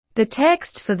The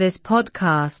text for this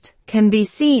podcast can be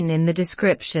seen in the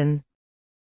description.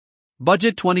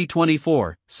 Budget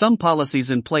 2024, some policies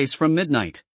in place from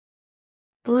midnight.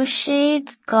 Buiséad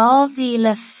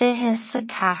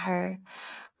 2024,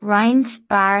 roinnt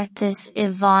beartas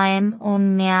I bhfeidhm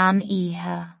ón meán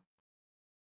oíche.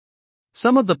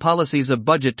 Some of the policies of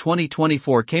Budget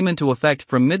 2024 came into effect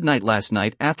from midnight last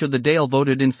night after the Dáil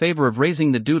voted in favor of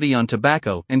raising the duty on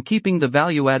tobacco and keeping the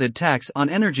value-added tax on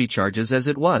energy charges as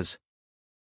it was.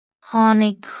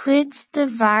 Tháinig cuid de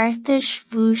bheartais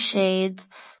Buiséad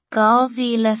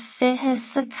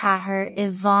 2024 I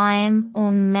bhfeidhm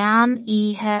ón meán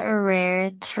oíche ar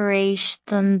réir tar éis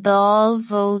don Dáil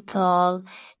vótáil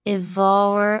I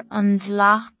bhfeabhar an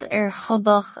dleacht ar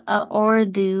chubach a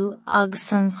ordú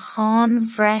agus an chán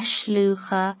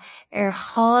bhreisliúcha ar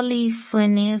chálaí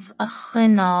fuinneamh a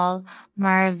choinneáil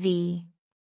mar bhí.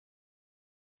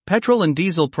 Petrol and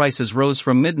diesel prices rose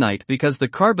from midnight because the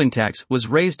carbon tax was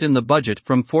raised in the budget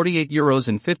from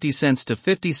 €48.50 to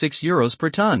 €56 per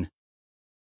tonne.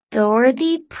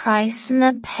 D'ordaí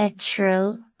praghsanna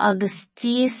petrol agus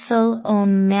diesel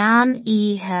ón meán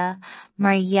oíche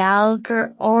mar gheall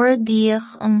gur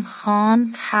ordaíodh an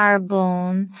chán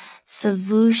carbón sa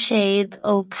bhuiséad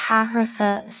ó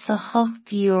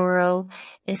 €40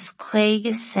 is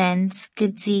 50 cents go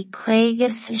dtí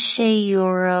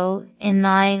 €56 in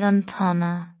aghaidh an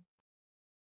tonna.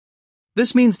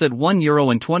 This means that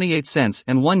 €1.28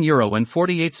 and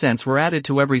 €1.48 were added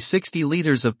to every 60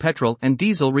 litres of petrol and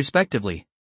diesel respectively.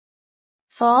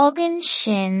 Fágann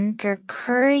sin gur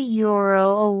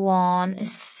 €1 amháin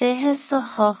is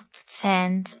 28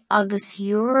 cent agus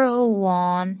euro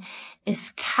amháin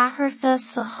is 48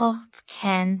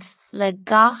 cent le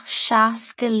gach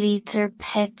 60 lítir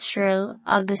petrol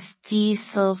agus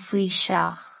diesel faoi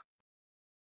seach.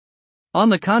 On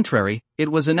the contrary,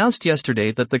 it was announced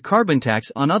yesterday that the carbon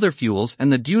tax on other fuels and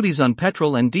the duties on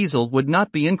petrol and diesel would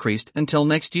not be increased until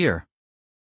next year.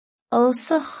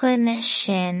 Os a chuine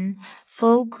sin,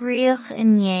 fógraíodh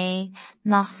inné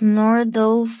nach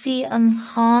nordófaí an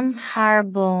chán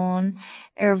carbón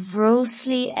ar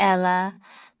bhróslaí eile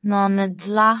ná na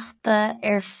dleachta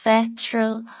ar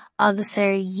fetrol agus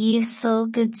ar diesel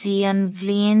go dtí an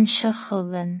bhliain seo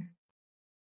chugainn.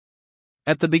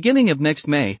 At the beginning of next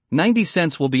May, 90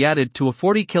 cents will be added to a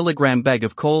 40-kilogram bag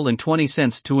of coal and 20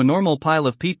 cents to a normal pile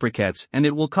of peat briquettes, and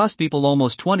it will cost people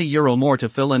almost €20 more to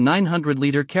fill a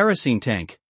 900-litre kerosene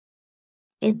tank.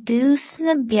 I dtús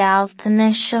na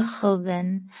bealtaine seo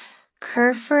chugainn,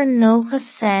 cuirfear 90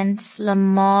 cents le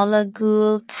mála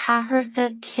gúil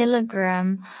 40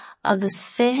 kilogram agus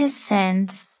 20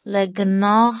 cents le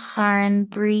gnáthchairn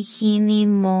bríchíní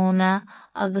móna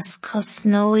agus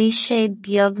cosnóidh sé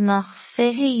beagnach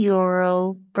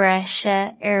 €20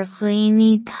 breise ar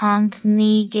dhaoine tank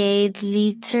 900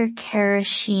 lítir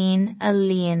kerosene a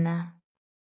líana.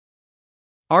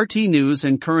 RT News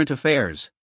and Current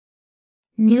Affairs.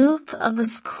 Nuacht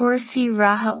agus cuasaí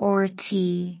ratha RT.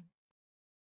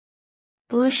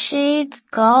 Buiséad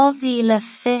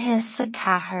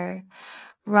 2024,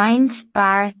 roinnt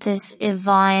beartas I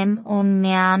bhfeidhm ón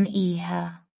meán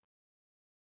oíche.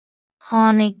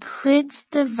 Tháinig cuid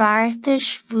de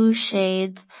bheartais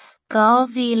Buiséad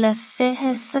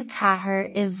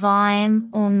 2024 I bhfeidhm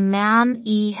ón meán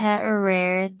oíche ar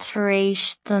réir tar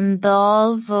éis don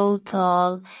Dáil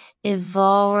vótáil I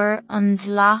bhfeabhar an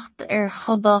dleacht ar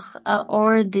chubach a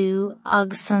ordú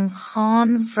agus an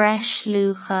chán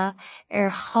bhreisliúcha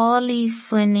ar chálaí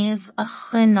fuinneamh a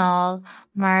choinneáil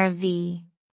mar bhí.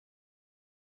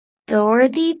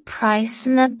 D'ordaí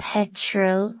praghsanna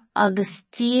petrol agus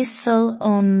diesel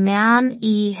ón meán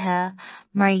oíche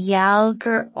mar gheall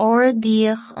gur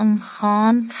ordaíodh an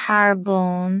chán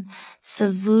carbón sa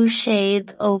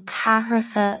bhuiséad ó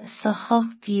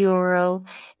 €40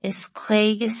 is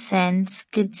 50 cents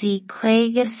go dtí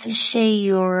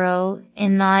 €56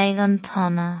 in aghaidh an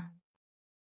tonna.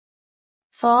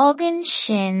 Fágann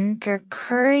sin gur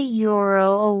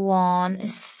 €1 amháin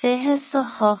is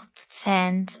 28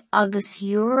 cent agus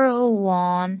euro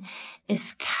amháin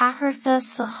is 40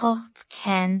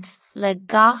 cent le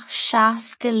gach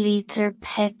 60 lítir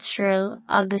petrol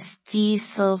agus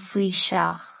diesel faoi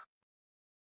seach.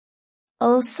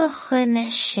 Os a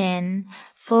chuine sin,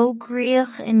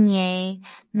 fógraíodh inné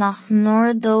nach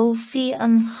nordófaí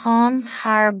an chán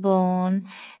carbón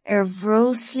ar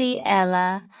bhróslaí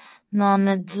eile ná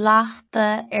na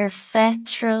dleachta ar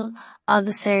fetrol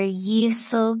agus ar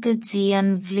diesel go dtí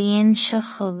an bhliain seo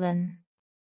chugainn.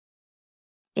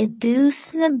 I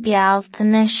dtús na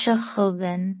bealtaine seo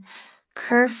chugainn,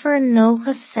 Curfar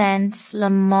 9 cent le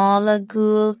mála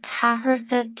gúil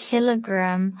 4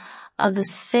 kilogram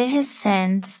agus 20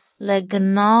 cent le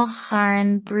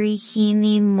gnáthchairn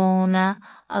bríchíní móna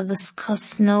agus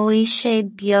cosnóidh sé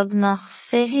beagnach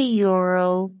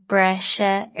 €20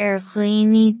 breise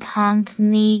dhaoine tanc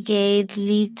 900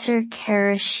 lítir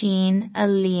ceirisín a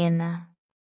líana.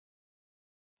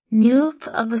 Nuacht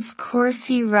agus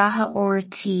cúrsaí ratha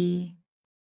ortaí.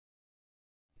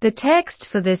 The text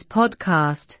for this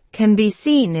podcast can be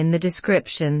seen in the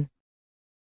description.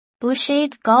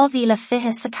 Buiséad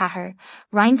 2024,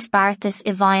 roinnt beartas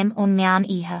I bhfeidhm ón meán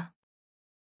oíche.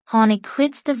 Tháinig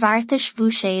cuid de bheartais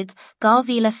bhuiséad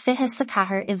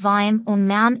 2024 I bhfeidhm ón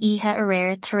meán oíche a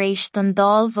réir tar éis don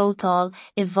dál vótáil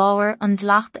I bhfágar an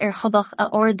dleacht chubach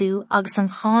a ordú agus an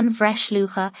chán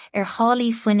bhreisliúcha chálaí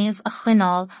fuinneamh a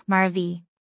choinneáil mar bhí.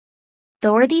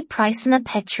 D'ordaí praosanna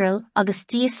petrol agus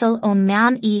díosel ón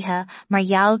meán oíche mar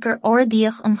gheall gur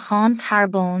ordaíodh an chán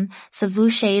carbón sa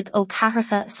bhuiséad ó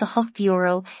 4 sa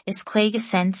 €8 is 50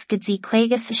 cent go dtí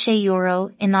 50 sa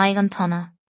 €6 in aghaidh an tonna.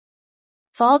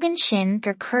 Fágann sin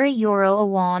gur €1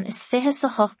 amháin is 20 sa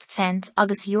 8 cent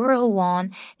agus euro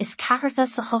amháin is 4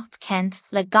 sa 8 cent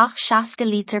le gach 60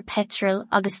 lítir petrol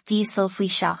agus díosel faoi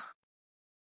seach.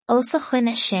 Os a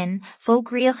chuine sin,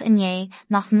 fógraíodh inné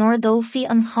nach nuair dófaí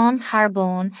an chán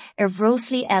carbón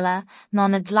bhróslaí eile ná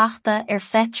na dleachta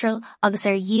fetrol agus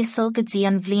díosel go dtí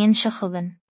an bhliain seo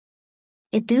chugainn.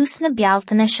 I dtús na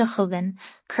bealtaine seo chugainn,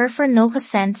 curfar 9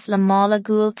 cent le mála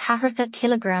gúil 4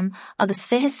 kilogram agus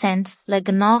 20 cent le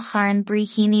gnáthchairn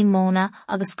bríchíní móna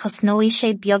agus cosnóidh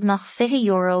sé beagnach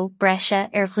 €20 breise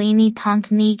dhaoine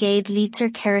tanc 900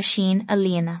 lítir ceirisín a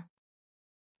líana.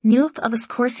 Nuacht agus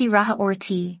cúrsaí ratha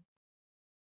ortaí.